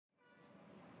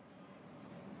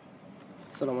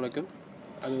আসসালামু আলাইকুম,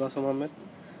 আমি মাসুম আহমেদ।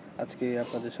 আজকে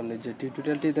আপনাদের সামনে যে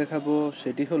টিউটোরিয়ালটি দেখাবো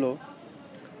সেটি হলো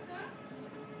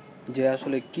যে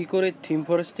আসলে কি করে থিম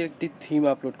ফরেস্টে একটি থিম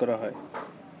আপলোড করা হয়।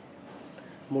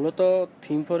 মূলত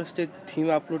থিম ফরেস্টে থিম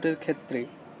আপলোডের ক্ষেত্রে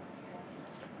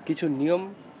কিছু নিয়ম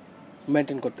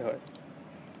মেনটেন করতে হয়।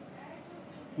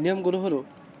 নিয়মগুলো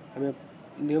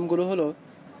হলো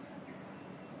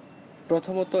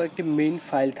প্রথমত একটি মেইন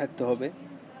ফাইল থাকতে হবে,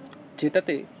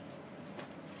 যেটাতে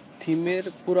থিমের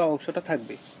পুরো অংশটা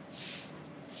থাকবে।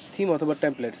 থিম অথবা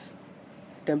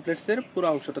টেমপ্লেটসের পুরো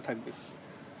অংশটা থাকবে।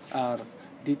 আর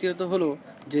দ্বিতীয়ত হলো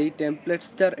যে এই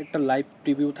টেমপ্লেটসটার একটা লাইভ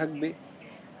প্রিভিউ থাকবে।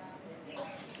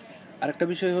 আরেকটা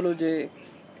বিষয় হলো যে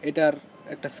এটার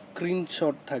একটা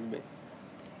স্ক্রিনশট থাকবে।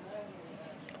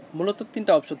 মূলত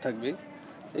 3টা অপশন থাকবে।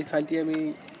 এই ফাইলটি আমি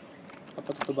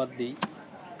আপাতত বাদ দিই,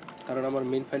 কারণ আমার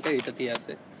মেইন ফাইলটা এটাতেই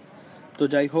আছে। তো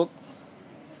যাই হোক,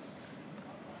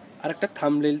 আরেকটা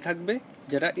থাম্বনেইল থাকবে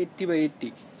যেটা 80x80।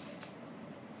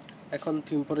 এখন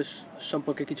থিম ফরেস্ট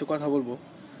সম্পর্কে কিছু কথা বলবো।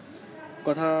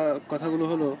 কথাগুলো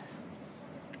হলো,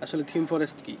 আসলে থিম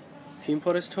ফরেস্ট কি? থিম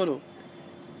ফরেস্ট হলো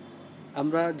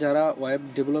আমরা যারা ওয়েব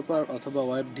ডেভেলপার অথবা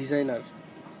ওয়েব ডিজাইনার,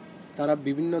 তারা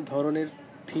বিভিন্ন ধরনের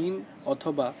থিম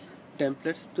অথবা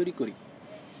টেমপ্লেটস তৈরি করি,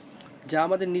 যা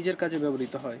আমাদের নিজের কাজে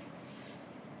ব্যবহৃত হয়।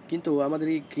 কিন্তু আমাদের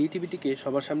এই ক্রিয়েটিভিটিকে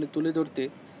সবার সামনে তুলে ধরতে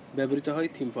ব্যবহৃত হয়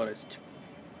থিম ফরেস্ট,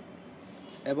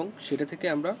 এবং সেটা থেকে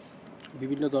আমরা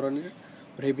বিভিন্ন ধরনের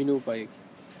রেভিনিউ পাই,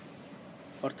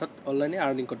 অর্থাৎ অনলাইনে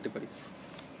আর্নিং করতে পারি।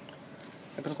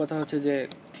 এখন কথা হচ্ছে যে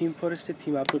থিম ফরেস্টে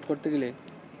থিম আপলোড করতে গেলে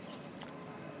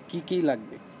কি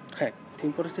লাগবে। হ্যাঁ,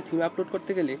 থিম ফরেস্টে থিম আপলোড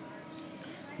করতে গেলে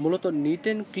মূলত নিট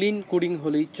অ্যান্ড ক্লিন কোডিং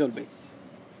হলেই চলবে।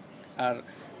 আর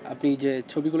আপনি যে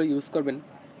ছবিগুলো ইউজ করবেন,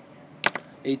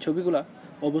 এই ছবিগুলো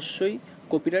অবশ্যই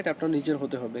কপিরাইট আপনার নিজের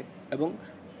হতে হবে, এবং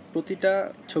প্রতিটা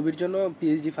ছবির জন্য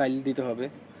পিএইচডি ফাইল দিতে হবে।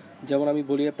 যেমন আমি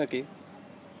বলি আপনাকে,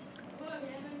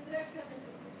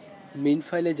 মেইন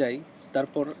ফাইলে যাই,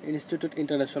 তারপর ইনস্টিটিউট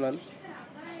ইন্টারন্যাশনাল,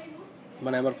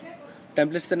 মানে আমার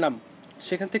টেমপ্লেটসের নাম,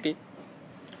 সেখান থেকে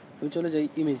আমি চলে যাই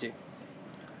ইমেজে।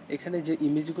 এখানে যে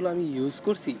ইমেজগুলো আমি ইউজ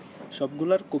করছি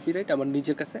সবগুলোর কপিরাইট আমার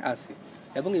নিজের কাছে আছে,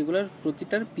 এবং এগুলোর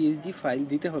প্রতিটার পিএইচডি ফাইল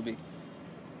দিতে হবে।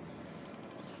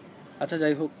 আচ্ছা,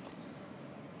 যাই হোক,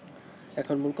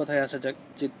 এখন মূল কথায় আসা যাক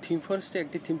যে থিম ফরেস্টে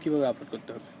একটি থিম কীভাবে আপলোড করতে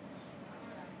হবে।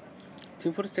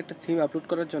 থিম ফরেস্টে একটা থিম আপলোড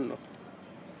করার জন্য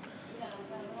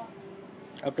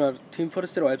আপনার থিম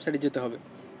ফরেস্টের ওয়েবসাইটে যেতে হবে।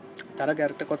 তার আগে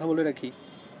আরেকটা কথা বলে রাখি।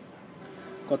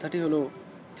 কথাটি হলো,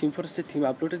 থিম ফরেস্টের থিম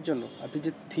আপলোডের জন্য আপনি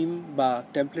যে থিম বা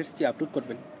টেমপ্লেটসটি আপলোড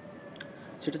করবেন,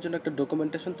 সেটার জন্য একটা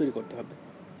ডকুমেন্টেশন তৈরি করতে হবে।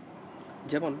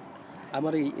 যেমন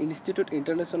আমার এই ইনস্টিটিউট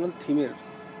ইন্টারন্যাশনাল থিমের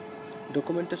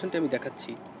ডকুমেন্টেশনটি আমি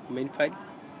দেখাচ্ছি। মেইন ফাইল,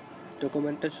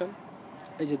 ডকুমেন্টেশন,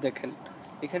 এই যে দেখেন,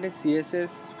 এখানে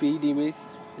সিএসএস, ফিড, ইমেজ,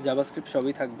 জাভাস্ক্রিপ্ট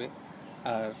সবই থাকবে।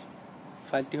 আর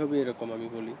ফাইলটি হবে এরকম, আমি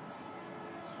বলি,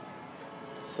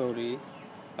 সরি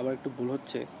আমার একটু ভুল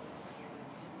হচ্ছে,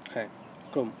 হ্যাঁ,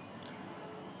 ক্রোম।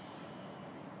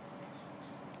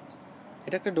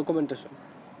 এটা একটা ডকুমেন্টেশন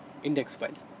ইন্ডেক্স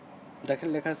ফাইল। দেখেন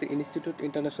লেখা আছে institute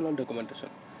international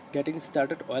documentation, getting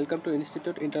started, welcome to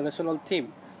institute international theme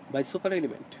by super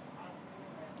element.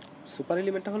 Super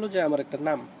এলিমেন্টটা হলো যে আমার একটা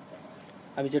নাম,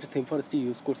 আমি যেটা থিম ফরেস্টে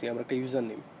ইউজ করছি, আমার একটা ইউজার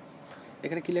নেম।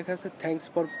 এখানে কি লেখা আছে, thanks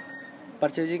for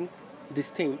purchasing this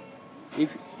theme, if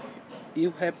you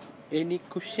have any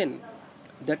question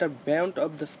that R beyond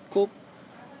of the scope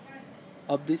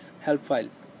of this help file,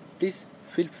 please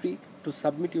feel free to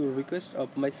submit your request of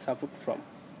my support from,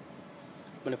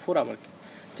 মানে forum আর কি।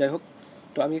 যাই হোক,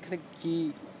 তো আমি এখানে কি,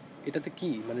 এটাতে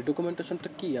কি মানে ডকুমেন্টেশনটা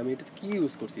কি, আমি এটাতে কি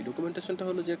ইউজ করছি। ডকুমেন্টেশনটা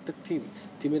হলো যে একটা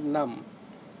থিমের নাম,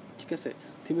 ঠিক আছে,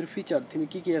 থিমের ফিচার, থিমে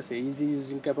কী কী আছে, easy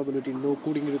using capability, no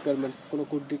coding requirements, কোনো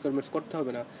কোড রিকোয়ারমেন্টস করতে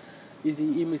হবে না, easy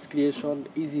image creation,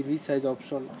 easy resize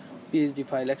option, PhD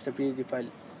file, extra PhD file.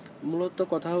 মূলত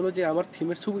কথা হলো যে আমার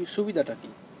থিমের সুবিধাটা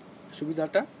কী,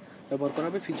 সুবিধাটা ব্যবহার করা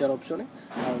হবে ফিচার অপশনে।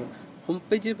 আর হোম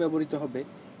পেজে ব্যবহৃত হবে,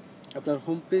 আপনার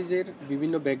হোম পেজের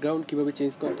বিভিন্ন ব্যাকগ্রাউন্ড কীভাবে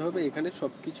চেঞ্জ করতে হবে, এখানে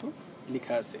সব কিছু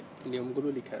লেখা আছে, নিয়মগুলো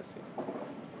লেখা আছে।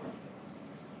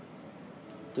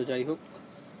 তো যাই হোক,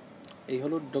 এই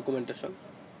হলো ডকুমেন্টেশন।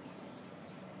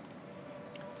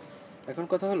 এখন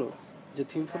কথা হলো যে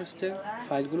থিম ফরেস্টের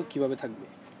ফাইলগুলো কীভাবে থাকবে।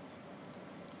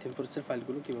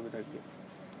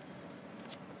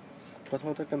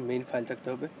 প্রথমত একটা মেইন ফাইল থাকতে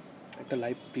হবে, একটা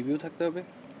লাইভ প্রিভিউ থাকতে হবে,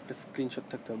 একটা স্ক্রিনশট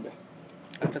থাকতে হবে,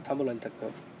 একটা থাম্বনেইল থাকতে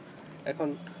হবে। এখন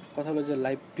কথা হলো যে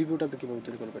লাইভ প্রিভিউটা আপনি কীভাবে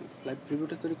তৈরি করবেন। লাইভ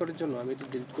প্রিভিউটা তৈরি করার জন্য আমি এটি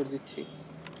ডিলিট করে দিচ্ছি।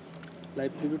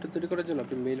 লাইভ প্রিভিউটা তৈরি করার জন্য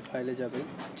আপনি মেইন ফাইলে যাবেন,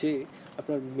 যে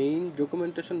আপনার মেইন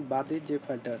ডকুমেন্টেশন বাদে যে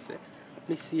ফাইলটা আছে,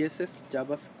 আপনি CSS,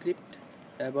 JavaScript,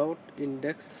 about,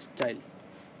 index, style,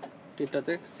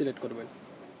 তিনটাতে select করবেন।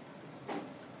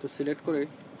 তো সিলেক্ট করে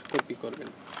কপি করবেন।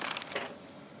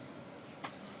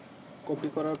 কপি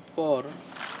করার পর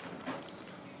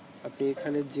আপনি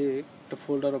এখানে যে একটা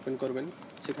ফোল্ডার ওপেন করবেন,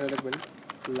 সেখানে লিখবেন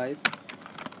লাইভ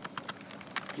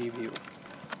প্রিভিউ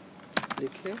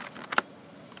লিখে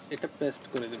এটা পেস্ট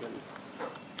করে দেবেন।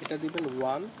 এটা দিবেন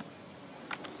 1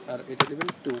 আর এটা দিবেন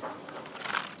 2।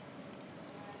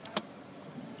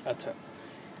 আচ্ছা,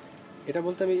 এটা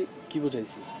বলতে আমি কি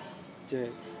বোঝাইছি, যে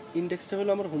ইন্ডেক্সটা হলো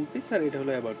আমার হোম পেজ আর এটা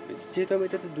হলো অ্যাবাউট পেজ। যেহেতু আমি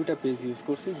এটাতে দুটা পেজ ইউজ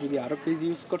করছি, যদি আরও পেজ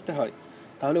ইউজ করতে হয়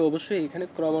তাহলে অবশ্যই এখানে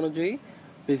ক্রম অনুযায়ী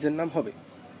পেজের নাম হবে।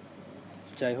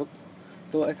 যাই হোক,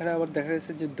 তো এখানে আবার দেখা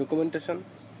গেছে যে ডকুমেন্টেশন,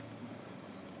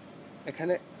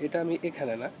 এখানে এটা আমি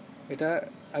এখানে না, এটা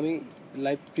আমি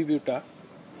লাইভ প্রিভিউটা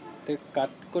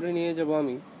কাট করে নিয়ে যাব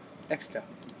আমি এক্সট্রা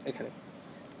এখানে।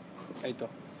 এই তো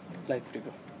লাইভ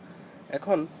প্রিভিউ।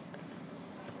 এখন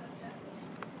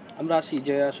আমরা আসি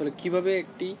যে আসলে কিভাবে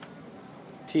একটি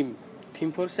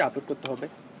থিমফরেস্টে আপলোড করতে হবে।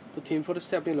 তো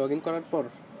থিমফরেস্টে আপনি লগ ইন করার পর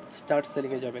স্টার্ট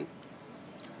সেলিংয়ে যাবেন।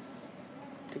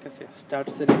 ঠিক আছে, স্টার্ট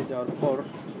সেলিংয়ে যাওয়ার পর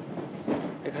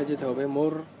এখানে যেতে হবে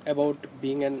more about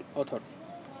being an author.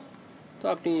 তো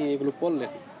আপনি এগুলো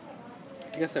পড়লেন,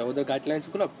 ঠিক আছে, ওদের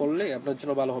গাইডলাইন্সগুলো পড়লে আপনার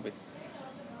জন্য ভালো হবে।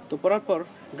 তো পড়ার পর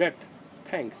great,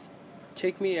 thanks,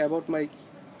 check me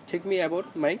about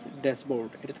my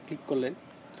dashboard, এটাতে ক্লিক করলেন।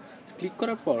 ক্লিক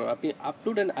করার পর আপনি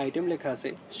আপলোড অ্যান্ড আইটেম লেখা আছে,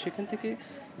 সেখান থেকে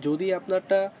যদি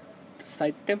আপনারটা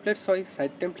সাইট টেমপ্লেটস হয়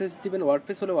সাইট টেমপ্লেটস দিবেন,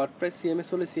 ওয়ার্ডপ্রেস হলে ওয়ার্ডপ্রেস, সিএমএস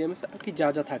হলে সিএমএস, আর কি যা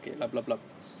যা থাকে লাভ লাভ লাভ।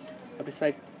 আপনি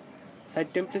সাইট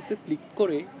টেমপ্লেটসে ক্লিক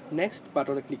করে নেক্সট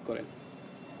বাটনে ক্লিক করেন।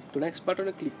 তো নেক্সট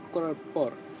বাটনে ক্লিক করার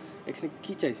পর এখানে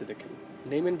কি চাইছে দেখেন,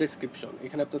 নেম অ্যান্ড ডেসক্রিপশন।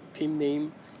 এখানে আপনার থিম নেম,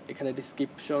 এখানে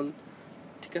ডিসক্রিপশন,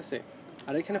 ঠিক আছে।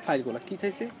 আর এখানে ফাইলগুলো কি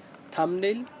চাইছে,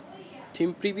 thumbnail, theme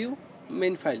preview,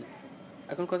 main file.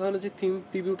 এখন কথা হলো যে থিম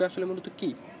প্রিভিউটা আসলে মূলত কি,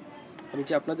 আমি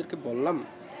যে আপনাদেরকে বললাম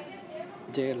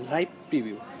যে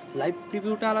লাইভ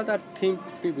প্রিভিউটা আলাদা আর থিম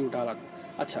প্রিভিউটা আলাদা।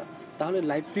 আচ্ছা, তাহলে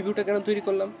লাইভ প্রিভিউটা কেন তৈরি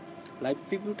করলাম? লাইভ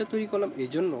প্রিভিউটা তৈরি করলাম এই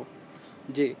জন্য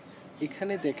যে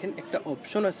এখানে দেখেন একটা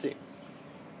অপশন আছে,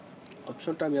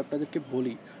 অপশনটা আমি আপনাদেরকে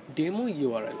বলি, demo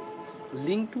URL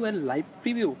link to A live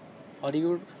preview on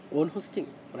your own hosting.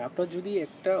 মানে আপনার যদি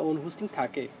একটা ওন হোস্টিং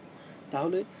থাকে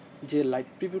তাহলে যে লাইভ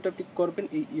প্রিভিউটা আপনি করবেন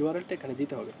এই ইউআরএলটা এখানে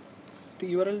দিতে হবে। তো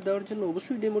ইউআরএল দেওয়ার জন্য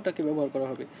অবশ্যই ডেমোটাকে ব্যবহার করা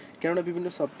হবে, কেননা বিভিন্ন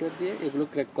সফটওয়্যার দিয়ে এগুলো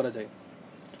ক্র্যাক করা যায়।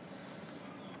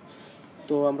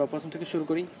 তো আমরা প্রথম থেকে শুরু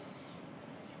করি।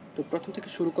 তো প্রথম থেকে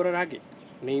শুরু করার আগে,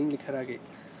 নেম লেখার আগে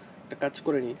একটা কাজ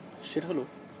করে নিই, সেটা হলো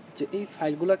যে এই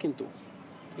ফাইলগুলো কিন্তু,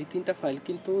 এই তিনটা ফাইল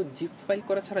কিন্তু জিপ ফাইল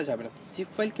করা ছাড়া যাবে না। জিপ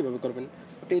ফাইল কীভাবে করবেন,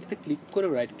 আপনি এটাতে ক্লিক করে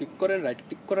রাইট ক্লিক করেন, রাইট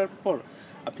ক্লিক করার পর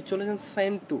আপনি চলে যান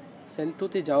সেন্ড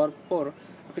টুতে যাওয়ার পর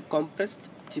আপনি কম্প্রেসড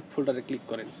জিপ ফোল্ডারে ক্লিক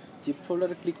করেন। জিপ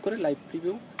ফোল্ডারে ক্লিক করে লাইভ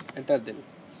প্রিভিউ এন্টার দেন,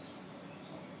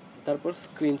 তারপর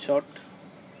স্ক্রিনশট,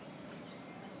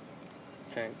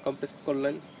 হ্যাঁ কম্প্রেস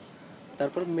করলেন,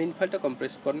 তারপর মেইন ফাইলটা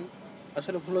কম্প্রেস করেন।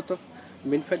 আসলে মূলত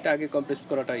মেইন ফাইলটা আগে কম্প্রেস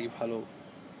করাটাই ভালো।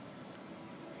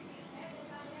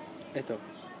 এই তো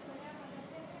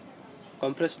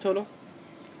কম্প্রেসড হলো।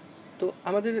 তো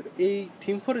আমাদের এই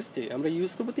থিম ফরেস্টে আমরা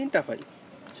ইউজ করবো তিনটা ফাইল,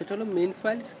 সেটা হলো মেইন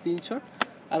ফাইল, স্ক্রিনশট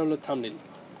আর হলো থাম্বনেইল।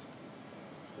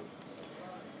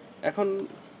 এখন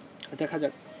দেখা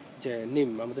যাক যে নেম,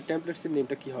 আমাদের টেমপ্লেটসের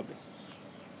নেমটা কি হবে।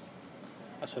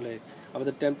 আসলে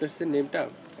আমাদের টেমপ্লেটসের নেমটা,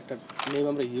 একটা নেম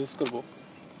আমরা ইউজ করব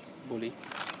বলি,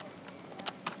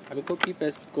 আমি কপি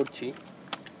পেস্ট করছি,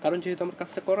 কারণ যেহেতু আমার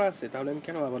কাজটা করা আছে তাহলে আমি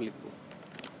কেন আবার লিখবো।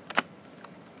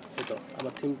 এই তো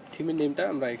আমার থিমের নেমটা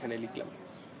আমরা এখানে লিখলাম।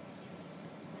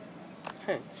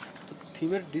 হ্যাঁ, তো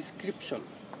থিমের ডিসক্রিপশন,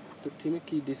 তো থিমে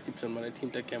কি ডিসক্রিপশন মানে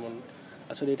থিমটা কেমন,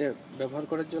 আসলে এটা ব্যবহার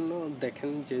করার জন্য দেখেন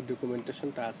যে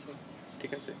ডকুমেন্টেশনটা আছে,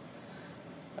 ঠিক আছে,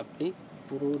 আপনি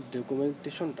পুরো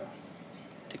ডকুমেন্টেশনটা,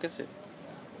 ঠিক আছে,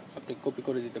 আপনি কপি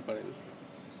করে দিতে পারেন।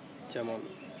 যেমন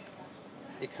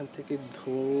এখান থেকে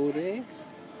ধরে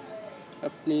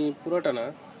আপনি পুরোটা না,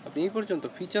 আপনি এই পর্যন্ত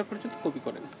ফিচার পর্যন্ত কপি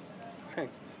করেন। হ্যাঁ,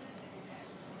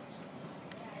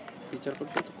 ফিচার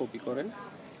পর্যন্ত কপি করেন।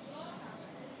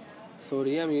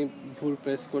 সরি, আমি ভুল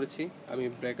প্রেস করেছি, আমি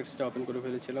ব্র্যাকেটসটা ওপেন করে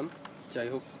ফেলেছিলাম। যাই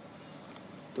হোক,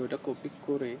 তো এটা কপি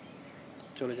করে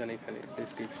চলে যান এখানে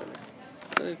ডেসক্রিপশনে,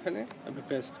 তো এখানে আপনি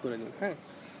পেস্ট করে দিন। হ্যাঁ,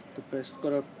 তো পেস্ট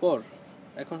করার পর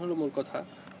এখন হলো মূল কথা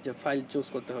যে ফাইল চুজ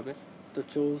করতে হবে। তো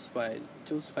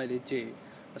চুজ ফাইলে যে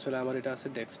আসলে আমার এটা আছে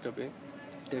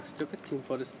ডেস্কটপে থিম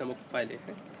ফরেস্ট নামক ফাইলে।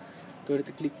 হ্যাঁ, তো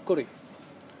এটাতে ক্লিক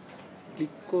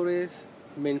করে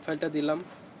মেইন ফাইলটা দিলাম,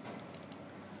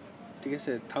 ঠিক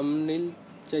আছে, থাম্বনেইল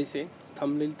চাইছে,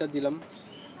 থাম্বনেইলটা দিলাম।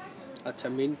 আচ্ছা,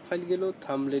 মেইন ফাইল গেল,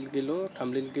 থাম্বনেইল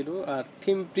গেল আর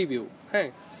থিম প্রিভিউ। হ্যাঁ,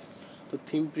 তো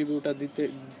থিম প্রিভিউটা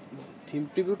থিম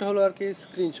প্রিভিউটা হলো আর কি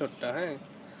স্ক্রিনশটটা, হ্যাঁ।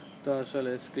 তো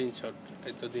আসলে স্ক্রিনশট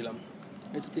এই তো দিলাম,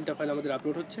 এই তো 3টা ফাইল আমাদের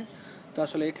আপলোড হচ্ছে। তো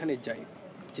আসলে এখানে যাই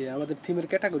যে আমাদের থিমের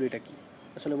ক্যাটাগরিটা কি।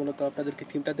 আসলে মূলত আপনাদেরকে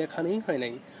থিমটা দেখানোই হয়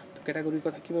নাই, তো ক্যাটাগরির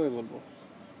কথা কীভাবে বলবো।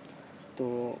 তো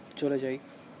চলে যাই,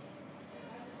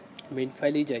 মেইন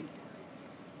ফাইলেই যাই।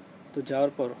 তো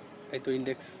যাওয়ার পর এই তো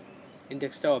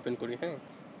ইন্ডেক্সটা ওপেন করি, হ্যাঁ।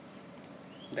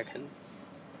 দেখেন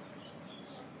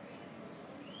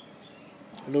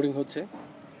লোডিং হচ্ছে,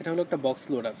 এটা হলো একটা বক্স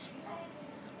লোডার,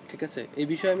 ঠিক আছে। এই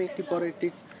বিষয়ে আমি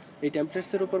এই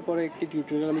টেমপ্লেটসের উপর পরে একটি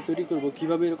টিউটোরিয়াল আমি তৈরি করব,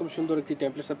 কীভাবে এরকম সুন্দর একটি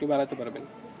টেমপ্লেটস আপনি বানাতে পারবেন,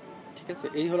 ঠিক আছে।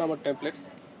 এই হলো আমার টেমপ্লেটস।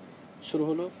 শুরু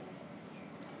হলো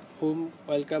home,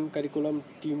 welcome, curriculum,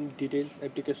 team, details,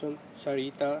 application,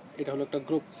 Sarita, এটা হলো একটা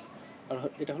গ্রুপ, আর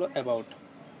এটা হলো অ্যাবাউট,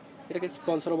 এটাকে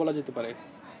স্পন্সরও বলা যেতে পারে।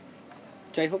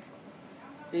 যাই হোক,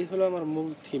 এই হলো আমার মূল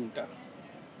থিমটা,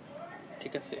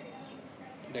 ঠিক আছে।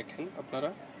 দেখেন আপনারা,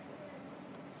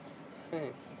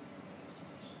 হ্যাঁ।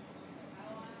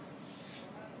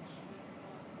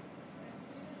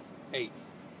 এই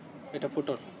এটা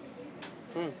ফুটর,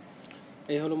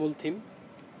 এই হলো মূল থিম।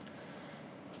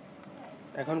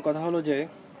 এখন কথা হলো যে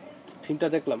থিমটা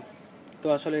দেখলাম, তো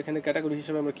আসলে এখানে ক্যাটাগরি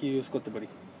হিসেবে আমরা কি ইউজ করতে পারি,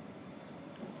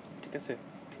 ঠিক আছে।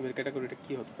 থিমের ক্যাটাগরিটা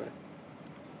কি হতে পারে,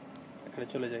 এখানে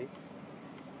চলে যাই,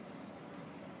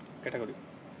 ক্যাটাগরি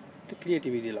এটা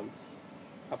ক্রিয়েটিভই দিলাম,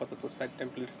 আপাতত সাইড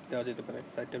টেমপ্লেটস দেওয়া যেতে পারে,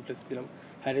 সাইড টেমপ্লেটস দিলাম।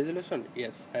 High resolution,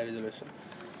 yes hi resolution.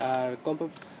 আর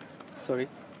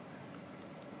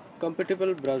কম্প্যাটেবল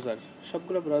ব্রাউজার,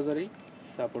 সবগুলো ব্রাউজারই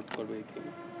সাপোর্ট করবে এই থিম,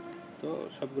 তো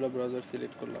সবগুলো ব্রাউজার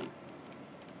সিলেক্ট করলাম।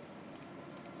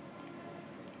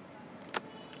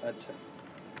 আচ্ছা,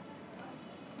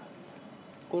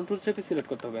 কন্ট্রোল চেপে সিলেক্ট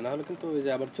করতে হবে, না হলে কিন্তু ওই যে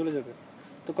আবার চলে যাবে।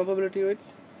 তো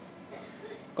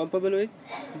কম্পাবেল উইথ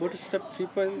বুটস্ট্র্যাপ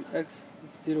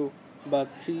 3.x0 বা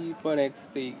 3.x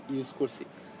এই ইউজ করছি।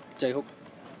 যাই হোক,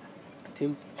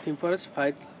 থিমফরেস্ট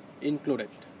ফাইল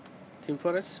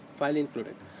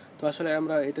ইনক্লুডেড। তো আসলে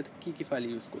আমরা এটাতে কী ফাইল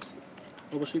ইউজ করছি,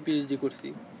 অবশ্যই পিএইচডি করছি,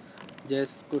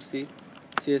 জেএস করছি,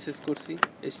 সিএসএস করছি,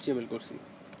 এইচটিএমএল করছি।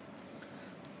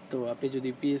 তো আপনি যদি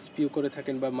পিএসপিও করে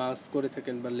থাকেন বা মাস করে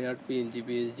থাকেন বা লেয়ার পিএনজি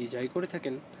পিএইচডি যাই করে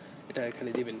থাকেন, এটা এখানে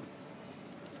দিবেন,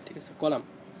 ঠিক আছে। কলাম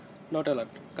নট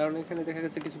অ্যালার্ট, কারণ এখানে দেখা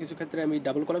গেছে কিছু কিছু ক্ষেত্রে আমি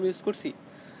ডাবল কলাম ইউজ করছি,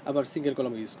 আবার সিঙ্গেল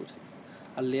কলাম ইউজ করছি।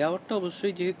 আর লেআউটটা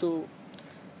অবশ্যই, যেহেতু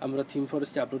আমরা থিম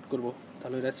ফরেস্টে আপলোড করব,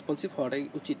 তাহলে রেসপন্সিভ হওয়াটাই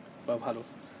উচিত বা ভালো।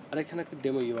 আর এখানে একটা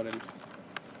ডেমো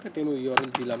ইউআরএল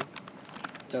দিলাম,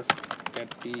 জাস্ট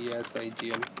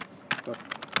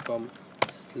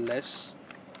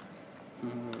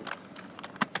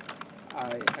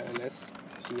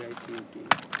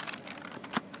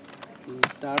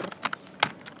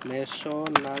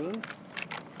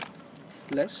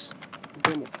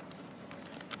psicinternal/demo,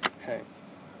 হ্যাঁ।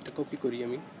 এটা কপি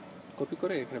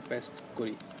করে এখানে পেস্ট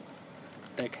করি।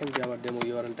 দেখেন যে আমার ডেমো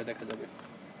ইউআরএলটা দেখা যাবে,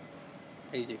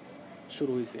 এই যে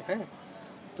শুরু হয়েছে, হ্যাঁ।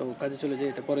 তো কাজে চলে যাই,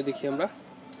 এটা পরে দেখি আমরা।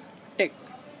 ট্যাগ,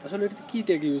 আসলে এটাতে কী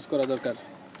ট্যাগ ইউজ করা দরকার,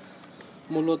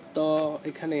 মূলত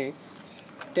এখানে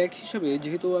ট্যাগ হিসেবে,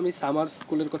 যেহেতু আমি সামার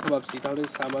স্কুলের কথা ভাবছি, তাহলে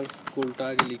সামার স্কুলটা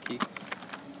আগে লিখি,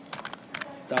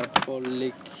 তারপর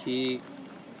লিখি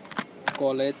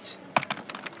কলেজ,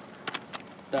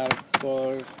 তারপর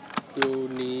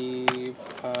ইউনিভার্সিটি,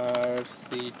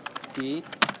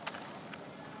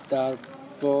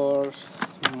 তারপর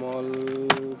স্মল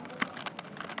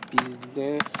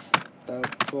বিজনেস,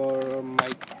 তারপর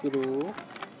মাইক্রো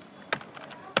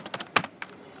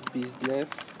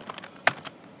বিজনেস,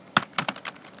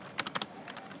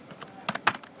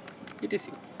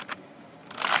 ইটিসি,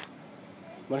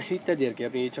 মানে ইত্যাদি আর কি।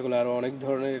 আপনি ইচ্ছা করলে আরও অনেক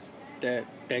ধরনের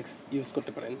ট্যাক্স ইউজ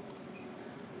করতে পারেন।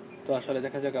 তো আসলে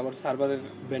দেখা যাক, আমার সার্ভারের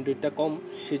ব্যান্ডউইথটা কম,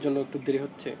 সেই জন্য একটু দেরি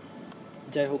হচ্ছে।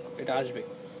 যাই হোক, এটা আসবে।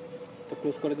 তো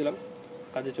ক্লোজ করে দিলাম,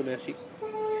 কাজে চলে আসি।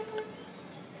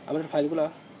 আমাদের ফাইলগুলো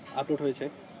আপলোড হয়েছে।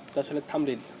 তো আসলে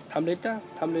থামনেল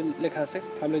লেখা আছে,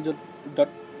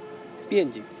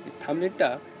 থামনেল.png। এই থামনেলটা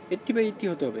 80x80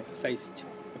 হতে হবে সাইজ।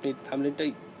 আপনি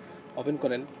থামনেলটাই ওপেন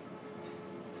করেন,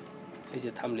 এই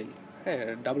যে থামনেল, হ্যাঁ।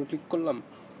 ডাবল ক্লিক করলাম,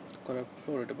 করার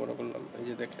পর এটা বড় করলাম, এই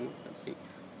যে দেখেন। আপনি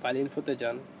ফাইল ইনফোতে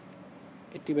যান,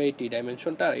 80x80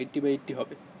 ডাইমেনশনটা 80x80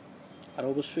 হবে, আর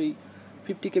অবশ্যই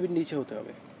 50 কেবির নিচে হতে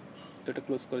হবে। তো এটা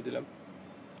ক্লোজ করে দিলাম।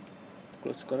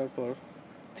 ক্লোজ করার পর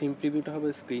থিম প্রিভিউটা হবে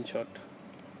স্ক্রিনশট,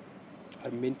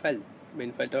 আর মেইন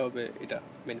ফাইলটা হবে এটা,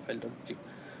 মেইন ফাইল.zip।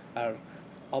 আর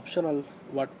অপশনাল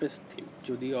ওয়ার্ডপ্রেস থিম,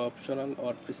 যদি অপশনাল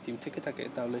ওয়ার্ডপ্রেস থিম থেকে থাকে,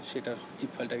 তাহলে সেটার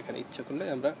জিপ ফাইলটা এখানে ইচ্ছা করলে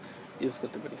আমরা ইউজ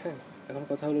করতে পারি, হ্যাঁ। এখন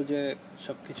কথা হলো যে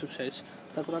সব কিছু শেষ,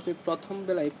 তারপর আপনি প্রথম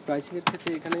বেলায় প্রাইসিংয়ের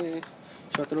ক্ষেত্রে এখানে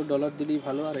 $17 দিলেই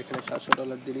ভালো, আর এখানে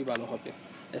 $700 দিলেই ভালো হবে।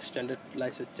 স্ট্যান্ডার্ড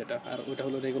লাইসেন্স যেটা, আর ওটা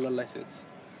হলো রেগুলার লাইসেন্স।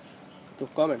 তো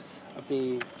কমেন্টস, আপনি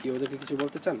কি ওদেরকে কিছু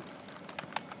বলতে চান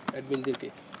অ্যাডমিনদেরকে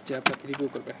যে আপনাকে রিভিউ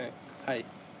করবে? হ্যাঁ, high,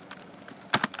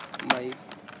 my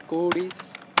code is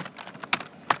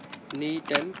neat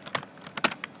and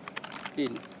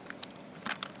clean,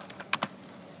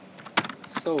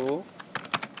 so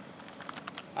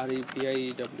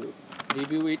REVIW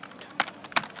review it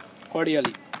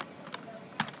cordially।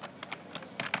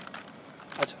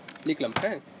 আচ্ছা, লিখলাম।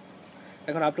 হ্যাঁ,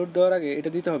 এখন আপলোড দেওয়ার আগে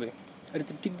এটা দিতে হবে,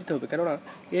 এটাতে টিক দিতে হবে, কেননা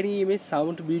any image,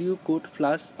 sound, video, code,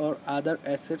 flush or other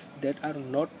assets that are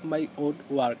not my own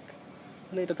work.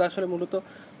 মানে এটা তো আসলে মূলত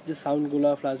যে সাউন্ডগুলো,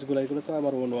 ফ্লাশগুলো, এগুলো তো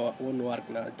আমার ওন ওয়ার্ক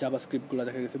না। জাভাস্ক্রিপ্টগুলো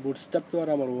দেখা গেছে, বুটস্ট্র্যাপ তো আর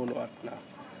আমার ওন ওয়ার্ক না।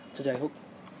 আচ্ছা, যাই হোক,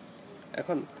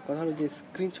 এখন কথা হলো যে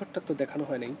স্ক্রিনশটটা তো দেখানো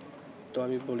হয় নাই, তো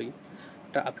আমি বলি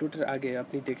এটা আপলোডের আগে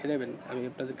আপনি দেখে নেবেন। আমি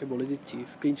আপনাদেরকে বলে দিচ্ছি,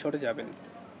 স্ক্রিনশটে যাবেন,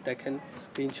 দেখেন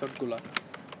স্ক্রিনশটগুলো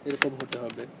এরকম হতে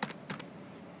হবে।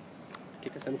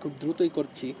 ঠিক আছে, আমি খুব দ্রুতই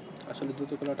করছি, আসলে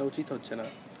দ্রুত করাটা উচিত হচ্ছে না।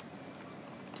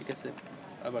 ঠিক আছে,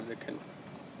 আবার দেখেন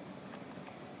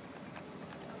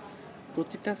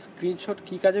প্রতিটা স্ক্রিনশট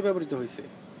কী কাজে ব্যবহৃত হয়েছে,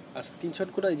 আর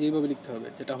স্ক্রিনশটগুলো যেইভাবে লিখতে হবে,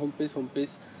 যেটা হোম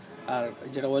পেজ, আর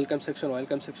যেটা ওয়েলকাম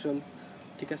সেকশন,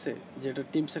 ঠিক আছে, যেটা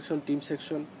team section,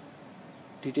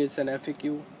 details and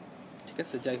FAQ, ঠিক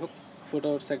আছে। যাই হোক,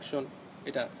 ফটো সেকশন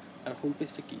এটা, আর হোম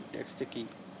পেজটা কী, টেক্সটটা কী,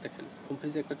 দেখেন হোম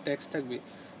পেজে একটা টেক্সট থাকবে,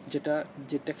 যেটা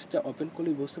যে টেক্সটটা ওপেন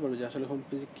করলেই বুঝতে পারবে যে আসলে হোম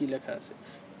পেজে কী লেখা আছে,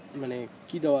 মানে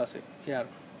কী দেওয়া আছে। Here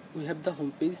we have the home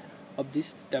page of this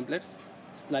templates,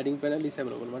 sliding panel is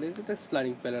available, মানে এটাতে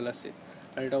স্লাইডিং প্যানেল আছে।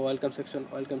 আর এটা ওয়েলকাম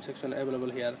সেকশন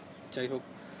অ্যাভেলেবল হেয়ার। যাই হোক,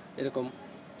 এরকম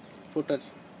ফুটার,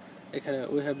 এখানে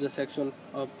we have the section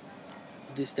of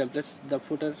this templates, the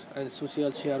footer and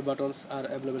social share buttons R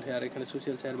available hair, এখানে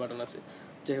social share button আছে।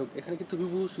 যাই হোক, এখানে কিন্তু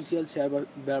হুবহু সোশিয়াল শেয়ার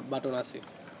বাটন আছে।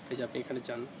 এই যে আপনি এখানে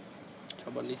যান,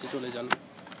 সবার নিচে চলে যান,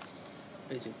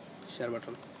 এই যে শেয়ার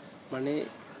বাটন, মানে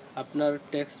আপনার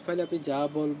টেক্সট ফাইলে আপনি যা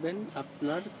বলবেন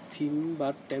আপনার থিম বা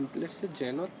টেমপ্লেটসে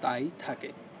যেন তাই থাকে।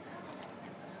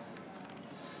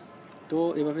 তো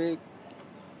এভাবে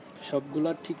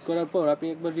সবগুলা ঠিক করার পর আপনি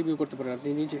একবার রিভিউ করতে পারেন আপনি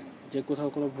নিজে, যে কোথাও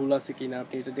কোনো ভুল আছে কি না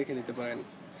আপনি এটা দেখে নিতে পারেন,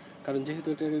 কারণ যেহেতু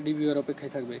এটা রিভিউয়ের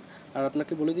অপেক্ষায় থাকবে। আর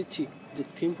আপনাকে বলে দিচ্ছি যে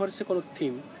থিম ফরেস্টে কোনো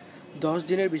থিম 10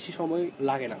 দিনের বেশি সময়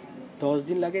লাগে না, 10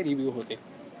 দিন লাগে রিভিউ হতে।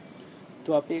 তো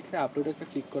আপনি এখানে আপলোডে একটা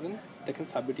ক্লিক করেন, দেখেন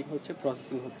সাবমিটিং হচ্ছে,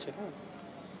 প্রসেসিং হচ্ছে। হ্যাঁ,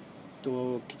 তো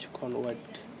কিছুক্ষণ ওয়েট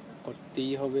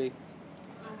করতেই হবে।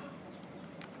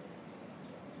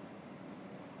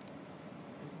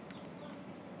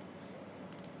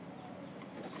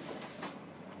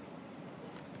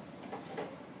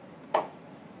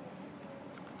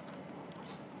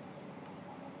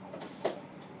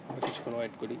 কিছুক্ষণ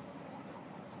ওয়েট করি।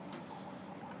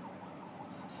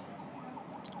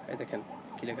 এই দেখেন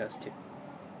কী লেখা আসছে,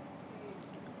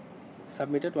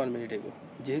 সাবমিটেড 1 মিনিট এগো।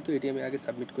 যেহেতু এটি আমি আগে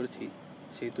সাবমিট করেছি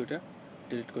সেহেতু এটা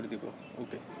ডিলিট করে দিব।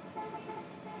 ওকে,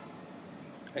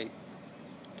 এই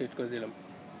ডিলিট করে দিলাম।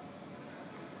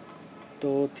 তো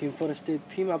থিম ফরেস্টের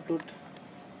থিম আপলোড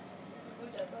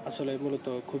আসলে মূলত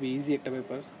খুবই ইজি একটা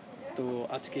ব্যাপার। তো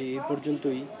আজকে এই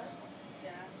পর্যন্তই,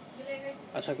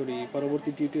 আশা করি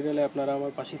পরবর্তী টিউটোরিয়ালে আপনারা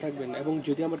আমার পাশে থাকবেন, এবং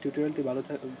যদি আমার টিউটোরিয়ালটি ভালো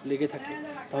লেগে থাকে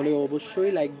তাহলে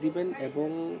অবশ্যই লাইক দিবেন এবং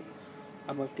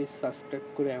আমাকে সাবস্ক্রাইব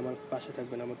করে আমার পাশে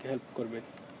থাকবেন, আমাকে হেল্প করবেন।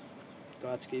 তো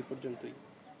আজকে এই পর্যন্তই।